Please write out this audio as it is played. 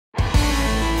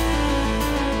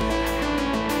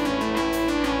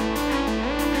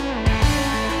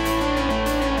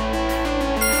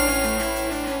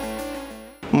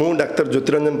मु doctor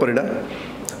Jyoti Ranjan Parida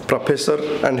professor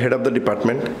and head of the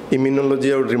department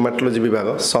immunology और रिमाटोलॉजी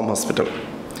विभाग सम हॉस्पिटल।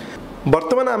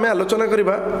 वर्तमान आम आलोचना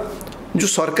करवा जो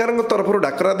सरकार तरफ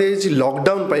डाकरा दी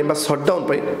लॉकडाउन सटडाउन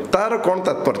तार कौन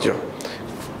तात्पर्य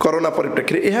कोरोना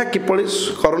परिप्रेक्षी यह किपरि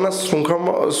कोरोना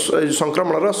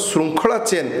संक्रमण श्रृंखला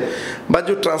चेन बा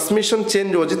जो ट्रांसमिशन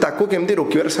चेन जो अच्छी ताकू केमती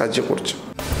रोकबार साहाय्य कर।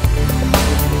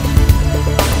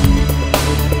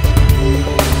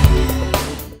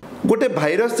 गोटे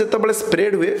भाइरस जिते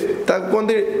स्प्रेड हुए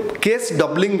कहते केस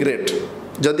डबलिंग रेट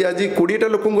जदि आज 20टा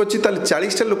लोक अच्छी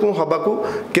 40टा लोक हवाको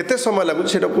केते समय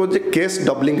लगुच कहते केस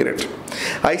डबलिंग रेट।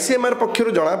 आईसीएमआर पक्षर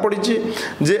जना पड़ी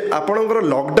जे आपणकर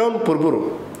लॉकडाउन पूर्व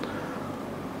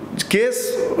केस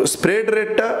स्प्रेड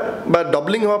रेटा बा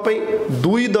डबलिंग होगापी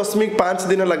 2.5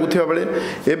 दिन लगुवा बेले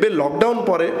एबे लॉकडाउन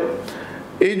पर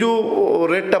ये जो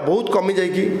रेटा बहुत कमी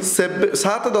जाएगी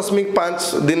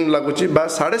 7.5 दिन लगुच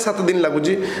 7.5 दिन लगुच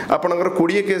आपंकर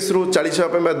 20 केस रु 40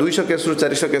 हाँपे 200 केस रु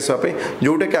 400 केस हाँपे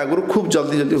जोटा कि आगुरी खूब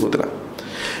जल्दी जल्दी होता।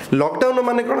 लॉकडाउन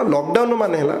माने कौन लॉकडाउन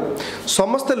माने है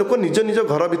समस्ते लोक निज निज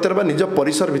घर भीतर बा निज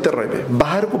परिसर भीतर रहे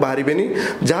बाहर को बाहर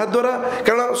जहाद्वारा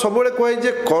कारण सब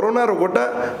कहे कोरोना रोगटा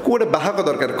को गोटे बाहक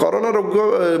दरकार कोरोना रोग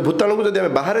भूताणु को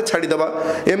जब बाहर छाड़ीदे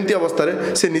एमती अवस्था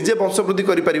से निजे वंशवृद्धि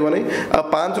करें आ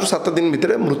 5 ରୁ 7 दिन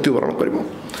भितर मृत्युवरण कर।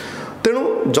 तेणु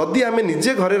जदि आम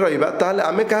निजे घरे रहिबा ताहले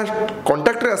आमे का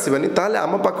कांटेक्ट रे आसीबानी ताहले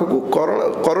आम पाखकू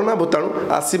कोरोना भूताणु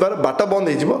आसीबार बाट बंद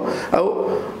हो जिवो आ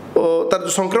तार जो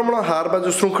संक्रमण हार बा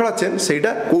जो श्रृंखला चेन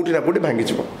सेटा कोठी ना कोठी भांगी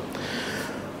जिवो।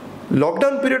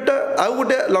 लॉकडाउन पीरियडटा आउ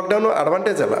गोटे लॉकडाउन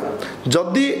एडवांटेज है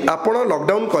जदि आपण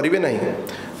लॉकडाउन करेंगे ना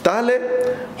ताहले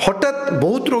हठात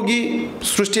बहुत रोगी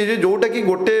सृष्टि है जोटा कि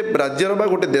गोटे राज्यर बा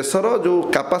गोटे देशर जो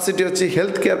कैपेसिटी अच्छी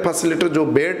हेल्थ केयर फैसिलिटी जो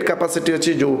बेड कैपेसिटी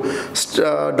अच्छी जो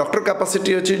डॉक्टर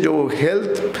कैपेसिटी अच्छी जो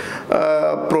हेल्थ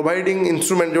प्रोवाइडिंग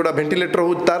इंस्ट्रूमेंट जोड़ा वेंटिलेटर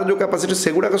हो तार जो कैपेसिटी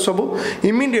से गुड़ाक सब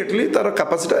इमिडिएटली तार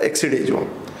कैपेसिटी एक्सीड हो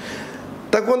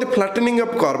कहते फ्लाटेनिंग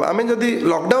अफ कर्व। आम जदि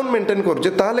लॉकडाउन मेंटेन करुचे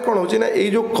ताहले कौन होची ना ये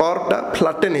जो कर्वटा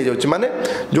फ्लाटेन हो जाउची माने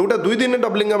जोटा 2 दिन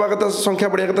डबलिंग हवा कथा संख्या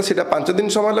बढ़िया कथा सीटा 5 दिन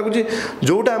समय लगुच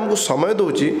जोटा आमको समय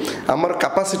दूची आमर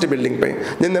कैपेसिटी बिल्डिंग पे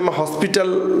जैसे आम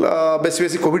हॉस्पिटल बेसी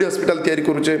बेसी कोविड हॉस्पिटल तैयारी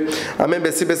करुचे आम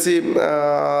बेसी बेसी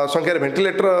संख्यार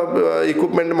वेंटिलेटर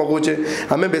इक्विपमेंट मगाऊे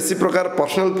आम बेसी प्रकार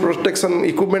पर्सनल प्रोटेक्शन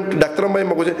इक्विपमेंट डाक्तर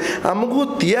मगाऊे आमको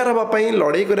तैयार हाँपाई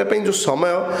लड़ाई करने जो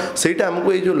समय सेटा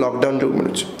आमको ये जो लॉकडाउन जो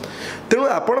मिलूँ। तेणु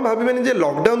आपण भावेनि जे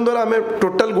लॉकडाउन द्वारा आम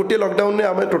टोटाल गोटे लॉकडाउन में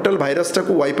आम टोटाल भाइरस टाक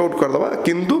वाइप आउट करदे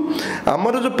किंतु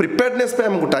आमर जो प्रिपेयर्डनेस पे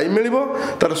आमको टाइम मिल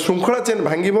तार श्रृंखला चेन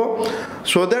भांग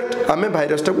सो दैट आम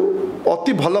भाइरस टाक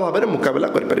अति भल भाव में मुकाबला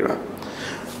कर।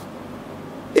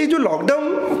 ये जो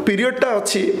लॉकडाउन पीरियडटा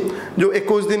अच्छी जो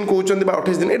 21 दिन कहते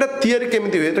 28 दिन यहाँ तैयारी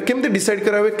केमी हुए केमी डिसाइड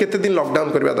करा हुए केते दिन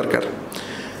लॉकडाउन करवा दरकार।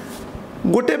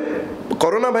 गोटे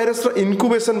कोरोना भाइरस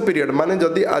इनक्यूबेशन पीरियड माने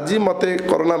जदि आज मते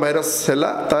कोरोना भाइरस हैला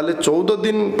ताले 14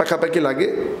 दिन पाखापाखि लगे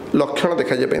लक्षण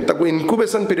देखा जाए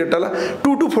इनक्यूबेशन पीरियड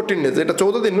 2 to 14 डेज यहाँ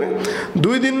 14 दिन में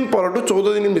 2 दिन पर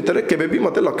 14 दिन भितर केबे भी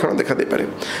मते लक्षण देखा दे पारे।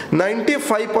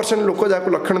 95% लोक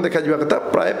जहाँ लक्षण देखा जावा कथा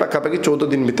प्राय पाखापाखि 14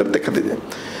 दिन भितर देखा दे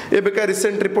जाए। एबेका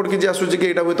रिसेंट रिपोर्ट कि आसूँ कि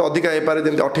यहाँ हूँ अधिका हो पाए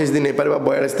जमी 28 दिन हो पारे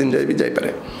 42 दिन जाए भी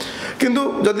जापे किंतु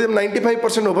जदि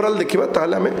 95% ओवरऑल देखा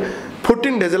ताहले आम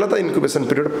 14 डेज है इनक्यूबेशन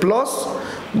पीरियड प्लस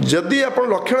जदि आप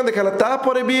लक्षण देखा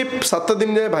तापर भी 7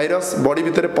 दिन जाए भाइरस बॉडी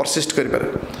भितर परसिस्ट करें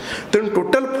तेणु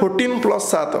टोटाल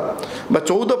 14+7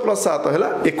 14+7 है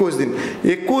 21 दिन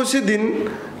 21 दिन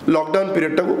लॉकडाउन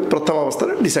पीरियड टाक प्रथम अवस्था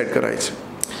डिसाइड कराई।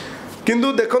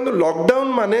 किंतु देखो लॉकडाउन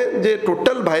माने जे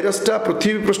टोटाल भाइरसटा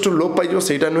पृथ्वी पृष्ठ लोप पाई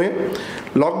सेटा नुहे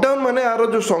लॉकडाउन माने यार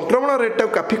जो संक्रमण रेटा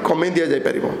काफी कमे दि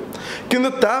जापर किंतु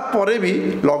तापर भी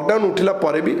लॉकडाउन उठिला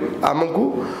पर भी आमको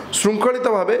श्रृंखलित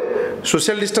भाव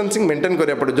सोशल डिस्टेंसिंग मेंटेन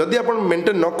करा पड़े जदि आप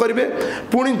मेंटेन न करेंगे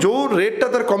पुणी जो रेटा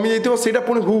तार कमी जाता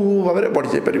पुणी हु हु भाव में बढ़ी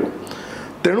जापर।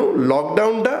 तेणु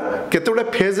लॉकडाउन टा केते गुडा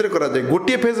फेज रे करा जाए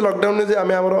गोटे फेज लॉकडाउन में जे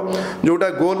आमे हमर जोटा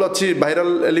गोल अच्छी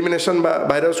वायरल एलिमिनेशन बा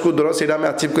भाइरस को दूर सेटा आमे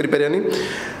अचीव करि परियानी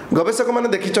गवेषक माने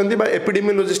देखिचंदी बा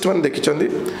एपिडेमियोलॉजिस्ट माने देखिचंदी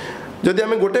जदि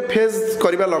आमे गोटे फेज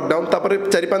करबा लॉकडाउन तापर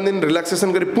 4-5 दिन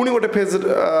रिलैक्सेशन करी पुणी गोटे फेज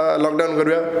लॉकडाउन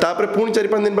करबा तापर पुणी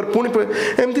 4-5 दिन पर पुणी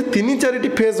एमती 3-4टी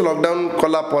फेज लॉकडाउन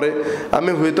कला परे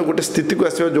आमे हुए तो गोटे स्थिति को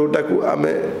आसीबा जोटा को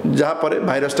आमे जहा परे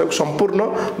भाइरस टा संपूर्ण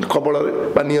कबल रे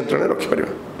बा नियंत्रण रखि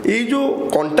परिबा। ये जो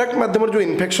कांटेक्ट माध्यम जो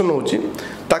इन्फेक्शन होची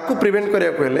ताकू प्रिवेंट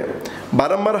करिया को हेले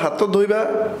बारंबार हाथ धोइबा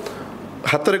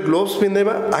हाथ में ग्लोव्स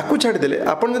पिंधेबा आपको छाड़देले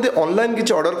आपन जदि ऑनलाइन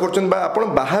किसी ऑर्डर करछन बा आपन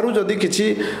बाहरु जदि किसी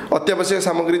अत्यावश्यक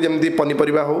सामग्री जमती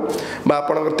पनीपरिया हो बा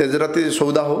आपन तेजराती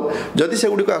सौदा हो जदि से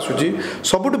गुडी को आसुची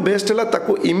सबुठ बेस्ट है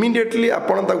ताको इमिडिएटली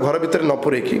आपन ता घर भीतर न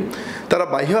पुरेकी तार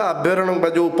बाह्य आभरण बा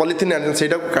जो पॉलिथिन आन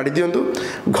सेटा को काढी दियंतु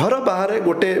घर बाहर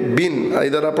गोटे बिन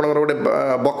इधर आपन गोटे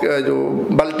जो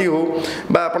बाल्टी हो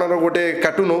बा आपन गोटे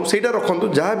कार्टून हो सेटा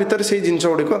रखंतु जहाँ भीतर से जिनस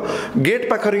गुडी को गेट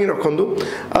पाखर ही रखंतु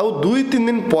आ 2-3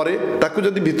 दिन परे ताकू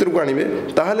जदि भीतर को आनिबे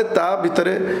ताहले ता भीतर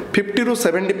 50 ରୁ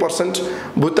 70%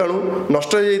 भूताणु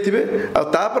नष्ट हो जाइथिबे आ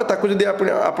तापर ताकू जदि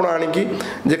आपण आनिकी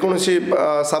जे कोनोसी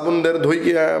साबुन देर धोई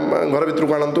के घर भीतर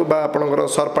को आनंतु बा आपनकर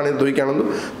सर्फ पानी धोई के आनंतु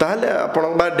ताहले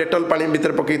आपण बा डेटॉल पानी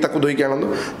भीतर पकई ताकू धोई के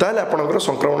आनंतु ताहले आपनकर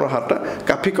संक्रमण हारटा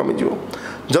काफी कमी जिवो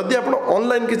जदि आपण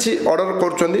ऑनलाइन किसी ऑर्डर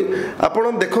करछंदी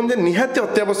आपण देखन जे निहाती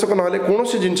अत्यावश्यक न हले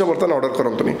कोनोसी जिंस बर्तन ऑर्डर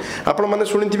करंतुनी आपण माने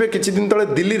सुनिथिबे किछि दिन तळे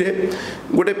दिल्ली रे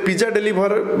गोटे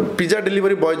पिज्जा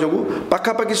डिलीवरी बॉय जो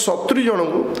पाखापाखि 70 जन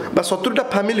को 70टा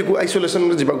फैमिली को आइसोलेशन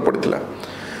में जीवा पड़ता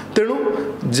तेणु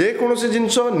जेकोसी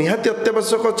जिनस निहाती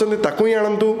अत्यावश्यक अच्छा ताकू ही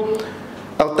आणतु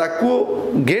ताकू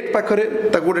गेट पाखरे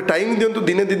ताकू गोटे टाइम दिंतु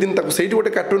दिने 2 दिन ताकू सेठी गोटे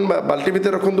कार्टून बाल्टी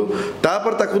भीतर रखंतु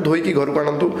तापर ताकू धोईकी घर को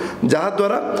आणतु जहाँ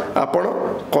द्वारा आपण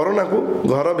कोरोना को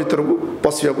घर भीतर को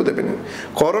पशिया को देबेनी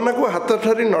कोरोना को हाथ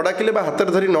धरी न डाकिले बा हाथ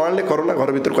धरी न आणले कोरोना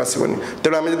घर भीतर को आसीबनी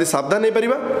तेणु आमे जदि सावधान नहीं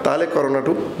परिबा ताले कोरोना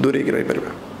टू दूरेकी रही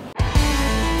परिबा।